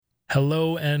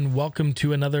Hello and welcome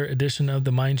to another edition of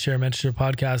the Mindshare Mentorship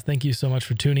Podcast. Thank you so much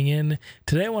for tuning in.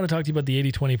 Today I want to talk to you about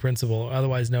the 80-20 principle,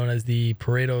 otherwise known as the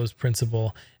Pareto's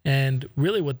principle. And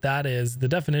really what that is, the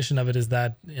definition of it is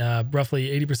that roughly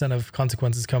 80% of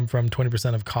consequences come from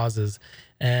 20% of causes.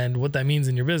 And what that means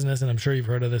in your business, and I'm sure you've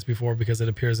heard of this before because it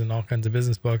appears in all kinds of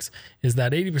business books, is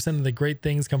that 80% of the great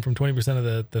things come from 20%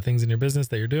 of the things in your business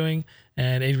that you're doing.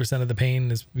 And 80% of the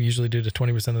pain is usually due to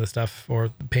 20% of the stuff, or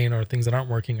the pain or things that aren't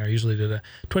working are usually due to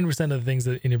 20% of the things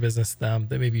that in your business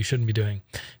that maybe you shouldn't be doing.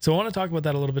 So I want to talk about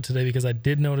that a little bit today because I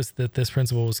did notice that this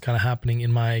principle was kind of happening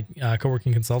in my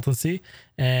co-working consultancy.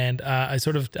 And I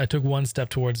took one step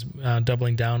towards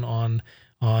doubling down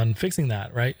on fixing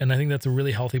that, right? And I think that's a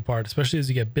really healthy part, especially as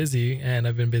you get busy. And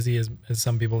I've been busy as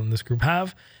some people in this group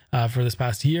have for this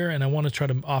past year. And I want to try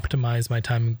to optimize my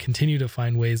time and continue to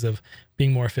find ways of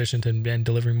being more efficient and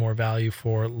delivering more value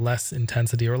for less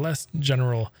intensity or less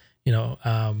general,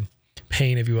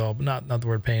 pain, if you will, not the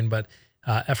word pain, but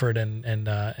effort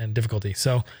and difficulty.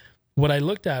 So what I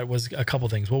looked at was a couple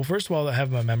things. Well, first of all, I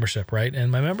have my membership, right? And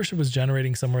my membership was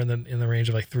generating somewhere in the range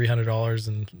of like $300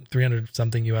 and 300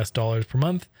 something US dollars per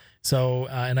month. So,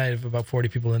 and I have about 40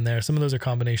 people in there. Some of those are a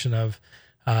combination of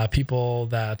people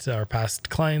that are past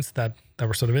clients that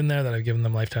were sort of in there that I've given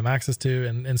them lifetime access to.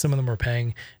 And some of them were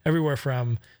paying everywhere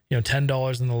from,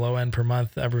 $10 in the low end per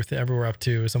month, everywhere up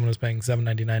to someone was paying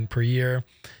 $7.99 per year.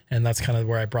 And that's kind of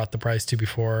where I brought the price to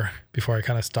before I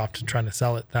kind of stopped trying to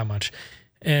sell it that much.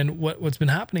 And what's been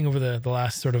happening over the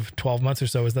last sort of 12 months or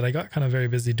so is that I got kind of very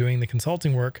busy doing the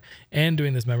consulting work and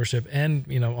doing this membership and,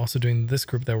 also doing this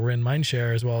group that we're in,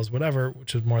 Mindshare, as well as whatever,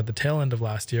 which was more at the tail end of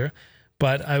last year.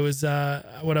 But I was,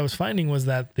 what I was finding was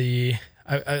that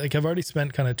I've already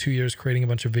spent kind of 2 years creating a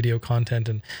bunch of video content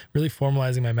and really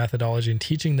formalizing my methodology and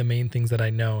teaching the main things that I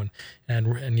know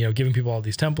and giving people all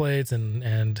these templates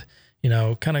and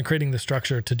kind of creating the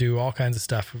structure to do all kinds of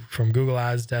stuff from Google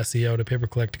Ads to SEO to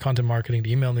pay-per-click to content marketing to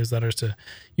email newsletters to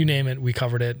you name it. We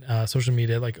covered it, social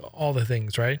media, like all the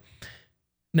things, right?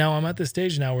 Now I'm at this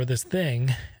stage now where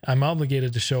I'm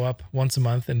obligated to show up once a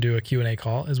month and do a Q&A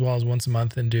call, as well as once a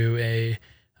month and do a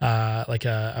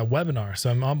webinar. So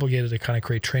I'm obligated to kind of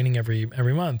create training every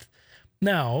month.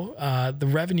 Now, the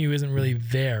revenue isn't really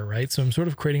there, right? So I'm sort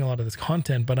of creating a lot of this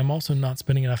content, but I'm also not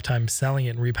spending enough time selling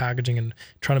it and repackaging and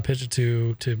trying to pitch it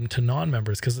to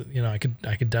non-members because, I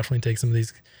could definitely take some of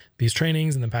these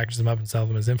trainings and then package them up and sell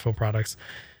them as info products.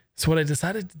 So what I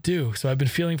decided to do, so I've been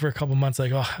feeling for a couple months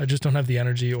like, I just don't have the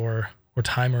energy or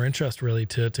time or interest really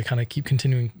to kind of keep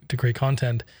continuing to create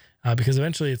content. Because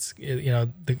eventually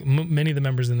many of the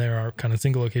members in there are kind of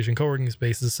single location co-working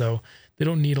spaces. So they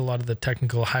don't need a lot of the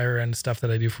technical higher end stuff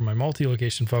that I do for my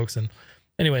multi-location folks. And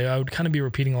anyway, I would kind of be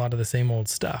repeating a lot of the same old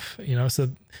stuff, so,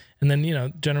 and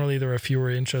then, generally there were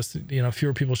fewer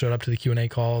people showed up to the Q&A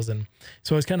calls. And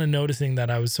so I was kind of noticing that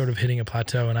I was sort of hitting a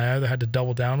plateau and I either had to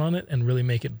double down on it and really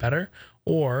make it better,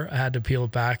 or I had to peel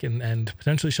it back and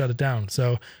potentially shut it down.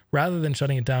 So rather than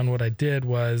shutting it down, what I did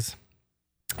was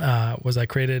I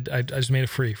just made it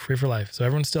free for life. So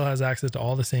everyone still has access to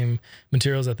all the same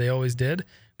materials that they always did,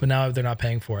 but now they're not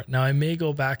paying for it. Now I may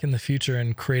go back in the future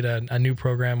and create a new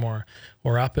program or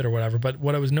up it or whatever. But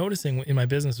what I was noticing in my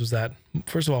business was that,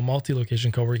 first of all,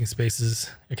 multi-location co-working spaces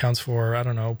accounts for, I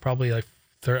don't know, probably like,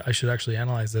 I should actually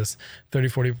analyze this, 30,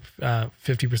 40,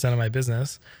 50% of my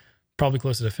business, probably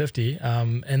closer to 50.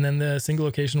 And then the single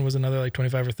location was another like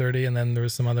 25 or 30. And then there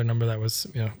was some other number that was,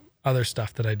 other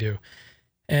stuff that I do.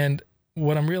 And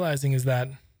what I'm realizing is that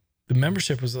the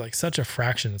membership was like such a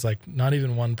fraction. It's like not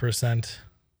even 1%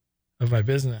 of my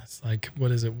business. Like,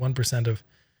 what is it? 1% of,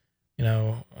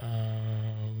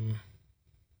 I'm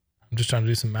just trying to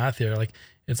do some math here. Like,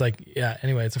 it's like, yeah,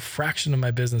 anyway, it's a fraction of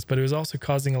my business, but it was also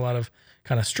causing a lot of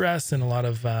kind of stress and a lot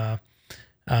of,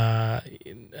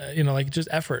 like just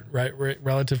effort, right?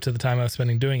 Relative to the time I was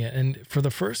spending doing it. And for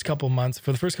the first couple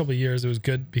of years, it was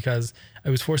good because it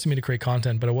was forcing me to create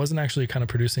content, but it wasn't actually kind of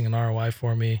producing an ROI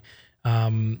for me.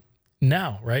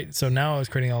 Now, right? So now I was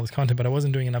creating all this content, but I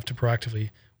wasn't doing enough to proactively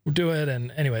do it.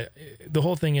 And anyway, the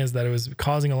whole thing is that it was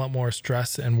causing a lot more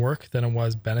stress and work than it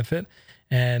was benefit.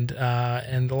 And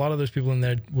a lot of those people in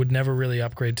there would never really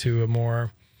upgrade to a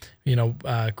more,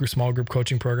 small group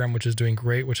coaching program, which is doing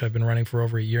great, which I've been running for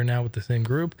over a year now with the same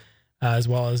group, as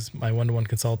well as my one-to-one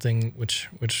consulting, which,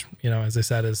 as I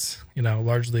said, is,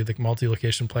 largely the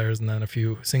multi-location players and then a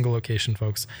few single location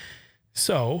folks.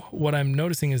 So what I'm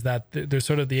noticing is that there's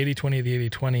sort of the 80-20, the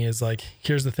 80-20 is like,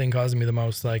 here's the thing causing me the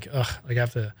most, like I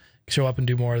have to show up and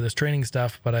do more of this training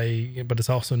stuff, but it's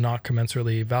also not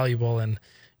commensurately valuable. And,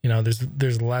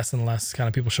 there's less and less kind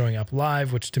of people showing up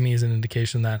live, which to me is an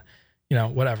indication that,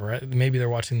 whatever, right? Maybe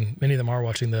many of them are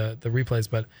watching the replays,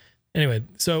 but anyway,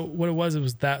 so what it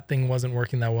was that thing wasn't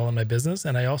working that well in my business.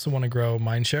 And I also want to grow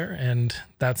Mindshare. And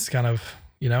that's kind of,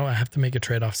 I have to make a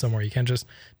trade-off somewhere. You can't just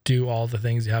do all the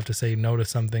things. You have to say no to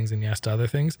some things and yes to other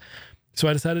things. So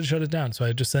I decided to shut it down. So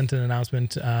I just sent an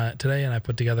announcement today, and I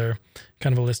put together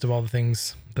kind of a list of all the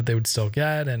things that they would still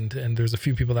get. And there's a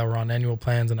few people that were on annual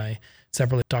plans, and I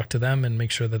separately talked to them and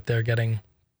make sure that they're getting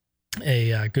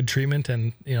a good treatment.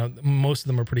 And, most of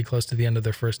them are pretty close to the end of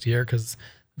their first year because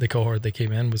the cohort they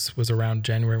came in was around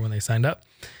January when they signed up.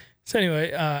 So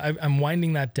anyway, I'm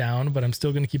winding that down, but I'm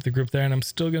still going to keep the group there, and I'm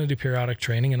still going to do periodic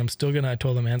training, and I'm still going to, I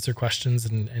told them, answer questions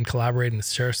and collaborate and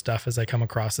share stuff as I come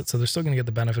across it. So they're still going to get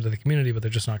the benefit of the community, but they're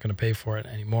just not going to pay for it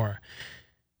anymore.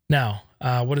 Now,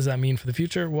 what does that mean for the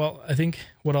future? Well, I think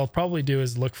what I'll probably do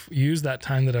is use that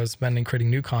time that I was spending creating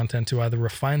new content to either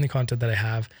refine the content that I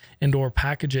have and or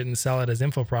package it and sell it as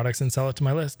info products and sell it to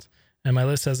my list. And my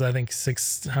list has, I think,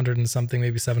 600 and something,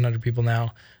 maybe 700 people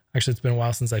now. Actually, it's been a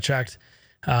while since I checked.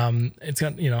 It's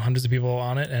got, hundreds of people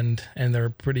on it, and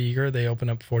they're pretty eager. They open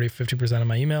up 50% of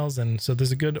my emails. And so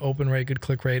there's a good open rate, good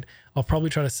click rate. I'll probably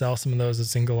try to sell some of those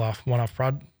as one-off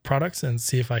products and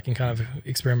see if I can kind of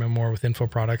experiment more with info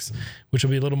products, which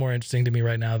will be a little more interesting to me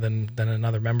right now than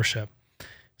another membership.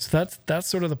 So that's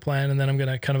sort of the plan. And then I'm going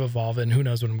to kind of evolve it, and who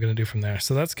knows what I'm going to do from there.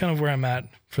 So that's kind of where I'm at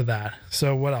for that.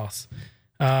 So what else?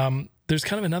 There's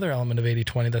kind of another element of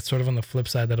 80/20 that's sort of on the flip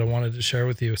side that I wanted to share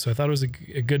with you. So I thought it was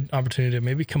a good opportunity to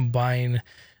maybe combine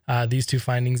these two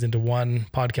findings into one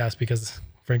podcast, because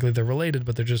frankly, they're related,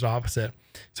 but they're just opposite.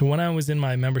 So when I was in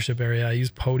my membership area, I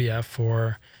used Podia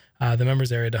for the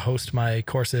members area to host my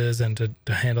courses and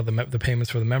to handle the payments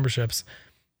for the memberships.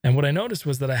 And what I noticed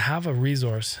was that I have a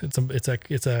resource.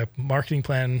 It's a marketing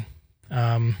plan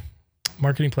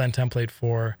template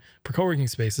for co-working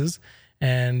spaces.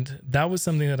 And that was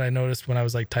something that I noticed when I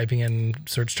was like typing in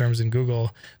search terms in Google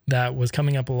that was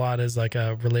coming up a lot as like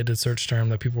a related search term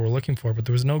that people were looking for, but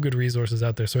there was no good resources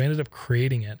out there. So I ended up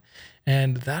creating it,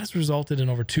 and that has resulted in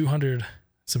over 200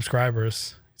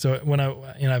 subscribers. So when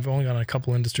I've only gone on a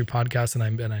couple industry podcasts, and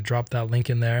I dropped that link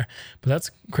in there, but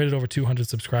that's created over 200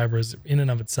 subscribers in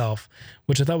and of itself,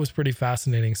 which I thought was pretty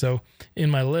fascinating. So in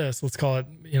my list, let's call it,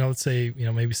 let's say,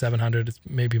 maybe 700, it's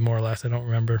maybe more or less. I don't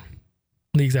remember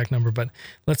the exact number, but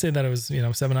let's say that it was,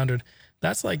 700.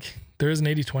 That's like, there is an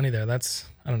 80/20 there. That's,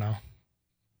 I don't know,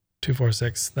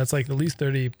 246. That's like at least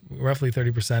roughly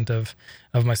 30% of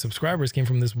my subscribers came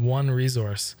from this one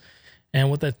resource. And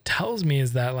what that tells me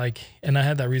is that and I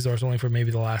had that resource only for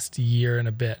maybe the last year and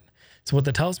a bit. So what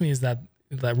that tells me is that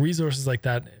resources like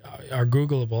that are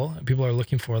Googleable and people are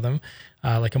looking for them.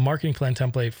 Like a marketing plan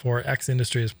template for X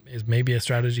industry is maybe a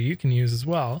strategy you can use as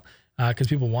well. Because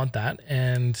people want that.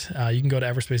 And you can go to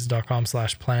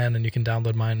everspaces.com/plan, and you can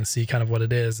download mine and see kind of what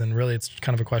it is. And really, it's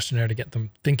kind of a questionnaire to get them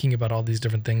thinking about all these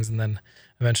different things. And then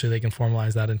eventually they can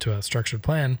formalize that into a structured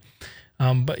plan.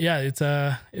 But yeah,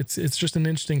 it's just an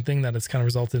interesting thing that it's kind of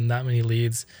resulted in that many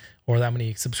leads, or that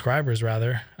many subscribers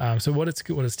rather. So what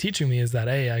it's teaching me is that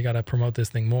A, I got to promote this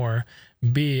thing more.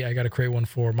 B, I got to create one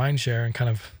for Mindshare and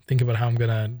kind of think about how I'm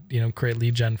going to, create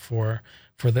lead gen for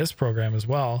this program as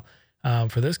well.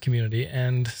 For this community.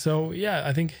 And so, yeah,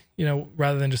 I think,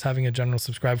 rather than just having a general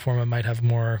subscribe form, I might have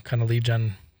more kind of lead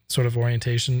gen sort of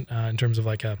orientation in terms of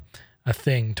like a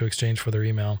thing to exchange for their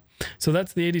email. So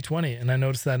that's the 80/20. And I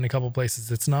noticed that in a couple of places.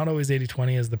 It's not always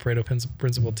 80/20 as the Pareto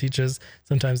principle teaches.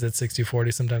 Sometimes it's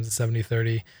 60/40, sometimes it's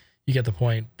 70/30. You get the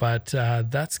point. But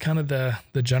that's kind of the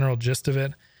general gist of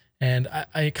it. And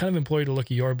I kind of implore you to look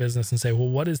at your business and say, well,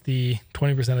 what is the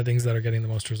 20% of things that are getting the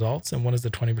most results? And what is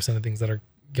the 20% of things that are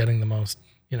getting the most,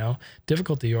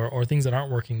 difficulty, or things that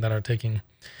aren't working that are taking,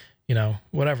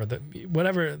 whatever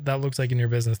that looks like in your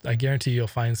business? I guarantee you'll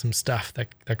find some stuff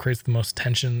that creates the most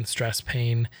tension, stress,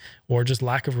 pain, or just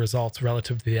lack of results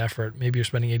relative to the effort. Maybe you're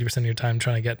spending 80% of your time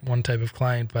trying to get one type of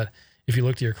client, but if you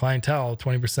look to your clientele,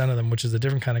 20% of them, which is a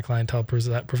different kind of clientele,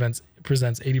 presents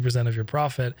 80% of your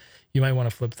profit, you might want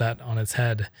to flip that on its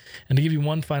head. And to give you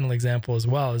one final example as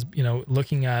well is,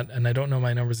 looking at, and I don't know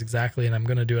my numbers exactly, and I'm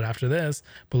going to do it after this,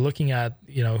 but looking at,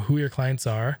 who your clients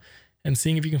are and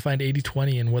seeing if you can find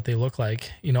 80/20 and what they look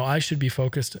like. I should be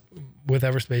focused with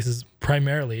Everspaces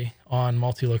primarily on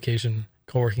multi-location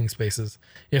co-working spaces.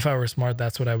 If I were smart,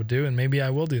 that's what I would do. And maybe I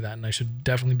will do that. And I should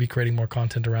definitely be creating more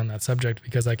content around that subject,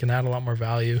 because I can add a lot more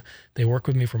value. They work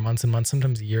with me for months and months,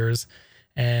 sometimes years.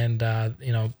 And,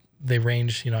 they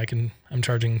range, I'm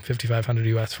charging $5,500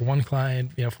 US for one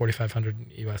client, $4,500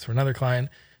 US for another client,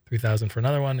 $3,000 for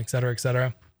another one, et cetera, et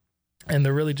cetera. And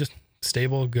they're really just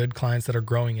stable, good clients that are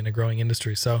growing in a growing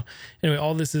industry. So anyway,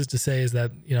 all this is to say is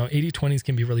that, 80/20s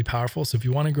can be really powerful. So if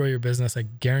you want to grow your business, I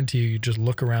guarantee you just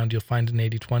look around, you'll find an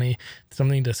 80/20,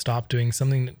 something to stop doing,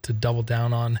 something to double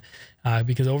down on,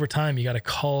 because over time you got to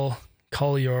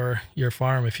cull your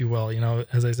farm, if you will.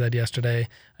 As I said yesterday,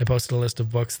 I posted a list of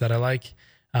books that I like.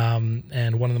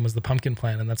 And one of them was The Pumpkin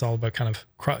Plan. And that's all about kind of,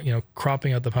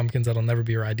 cropping out the pumpkins that'll never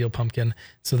be your ideal pumpkin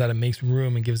so that it makes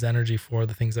room and gives energy for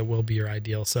the things that will be your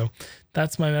ideal. So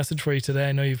that's my message for you today.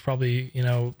 I know you've probably,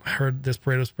 heard this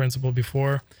Pareto's principle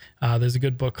before. There's a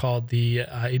good book called The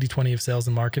 80/20 of Sales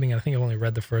and Marketing. I think I've only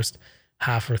read the first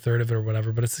half or third of it or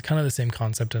whatever, but it's kind of the same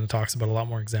concept, and it talks about a lot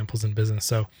more examples in business.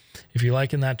 So if you're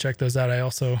liking that, check those out. I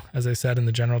also, as I said in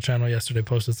the general channel yesterday,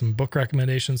 posted some book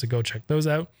recommendations, so go check those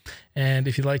out. And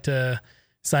if you'd like to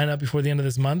sign up before the end of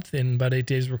this month, in about 8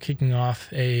 days, we're kicking off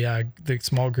the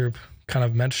small group kind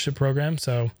of mentorship program.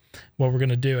 So what we're going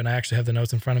to do, and I actually have the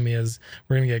notes in front of me, is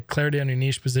we're going to get clarity on your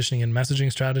niche positioning and messaging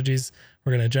strategies.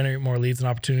 We're going to generate more leads and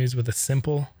opportunities with a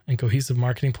simple and cohesive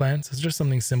marketing plan. So it's just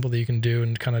something simple that you can do,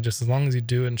 and kind of just as long as you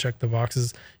do it and check the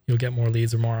boxes, you'll get more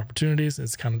leads or more opportunities.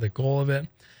 It's kind of the goal of it.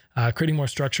 Creating more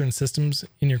structure and systems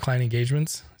in your client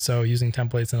engagements. So using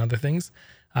templates and other things.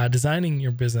 Designing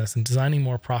your business and designing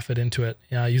more profit into it,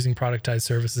 using productized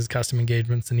services, custom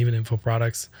engagements, and even info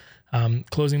products.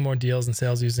 Closing more deals and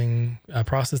sales using a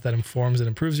process that informs and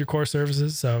improves your core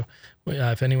services. So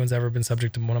if anyone's ever been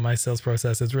subject to one of my sales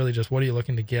processes, it's really just, what are you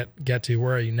looking to get to?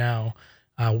 Where are you now?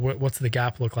 What's the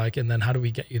gap look like? And then how do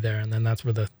we get you there? And then that's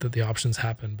where the options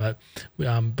happen. But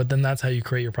then that's how you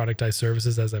create your productized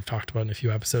services, as I've talked about in a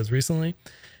few episodes recently.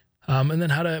 And then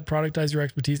how to productize your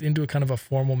expertise into a kind of a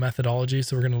formal methodology.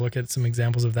 So we're going to look at some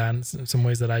examples of that and some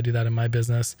ways that I do that in my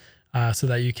business, so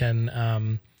that you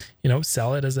can,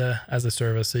 sell it as a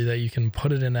service, so that you can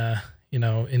put it in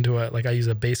into a, like I use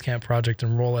a Basecamp project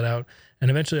and roll it out. And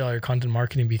eventually all your content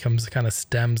marketing becomes kind of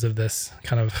stems of this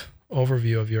kind of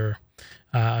overview of your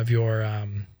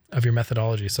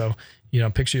methodology. So,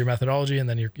 picture your methodology, and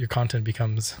then your content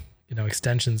becomes,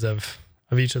 extensions of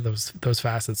each of those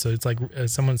facets. So it's like,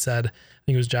 as someone said, I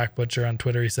think it was Jack Butcher on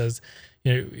Twitter, he says,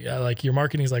 like your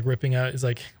marketing is like ripping out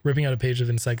a page of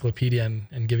encyclopedia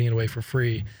and giving it away for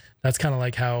free. That's kind of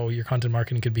like how your content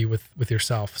marketing could be with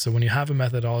yourself. So when you have a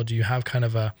methodology, you have kind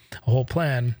of a whole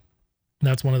plan.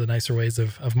 That's one of the nicer ways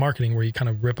of marketing, where you kind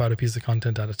of rip out a piece of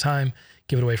content at a time,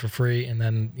 give it away for free. And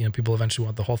then, people eventually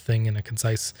want the whole thing in a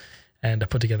concise and a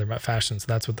put together fashion. So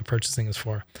that's what the purchasing is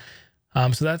for.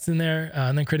 So that's in there,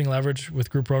 and then creating leverage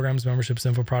with group programs, memberships,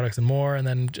 info products, and more. And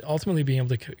then ultimately being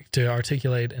able to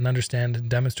articulate and understand and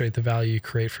demonstrate the value you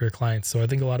create for your clients. So I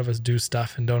think a lot of us do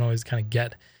stuff and don't always kind of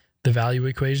get the value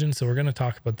equation. So we're going to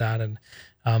talk about that. And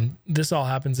this all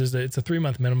happens it's a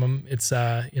 3-month minimum. It's,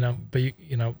 that's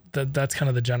kind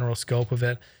of the general scope of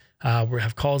it. We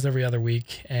have calls every other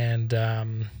week, and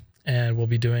we'll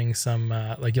be doing some,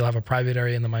 you'll have a private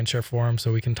area in the Mindshare forum,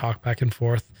 so we can talk back and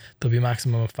forth. There'll be a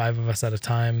maximum of 5 of us at a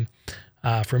time.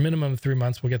 For a minimum of 3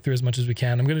 months, we'll get through as much as we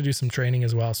can. I'm going to do some training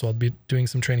as well. So I'll be doing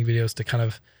some training videos to kind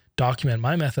of document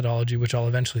my methodology, which I'll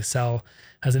eventually sell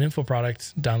as an info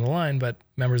product down the line. But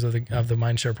members of the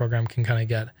Mindshare program can kind of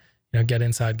get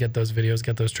inside, get those videos,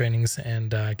 get those trainings,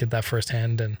 and get that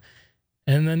firsthand.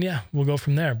 And then, we'll go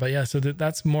from there. But so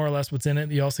that's more or less what's in it.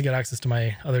 You also get access to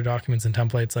my other documents and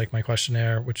templates, like my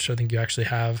questionnaire, which I think you actually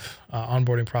have,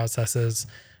 onboarding processes,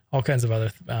 all kinds of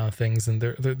other things. And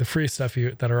the free stuff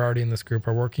that are already in this group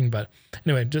are working. But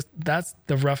anyway, just that's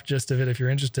the rough gist of it. If you're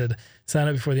interested, sign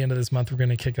up before the end of this month. We're going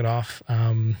to kick it off.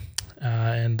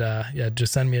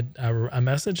 Just send me a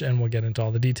message, and we'll get into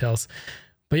all the details.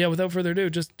 But without further ado,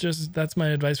 just that's my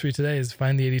advice for you today, is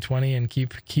find the 80/20 and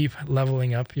keep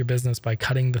leveling up your business by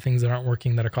cutting the things that aren't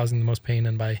working, that are causing the most pain,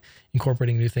 and by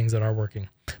incorporating new things that are working.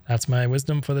 That's my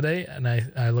wisdom for the day. And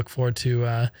I look forward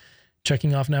to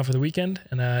checking off now for the weekend,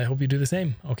 and I hope you do the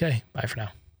same. Okay. Bye for now.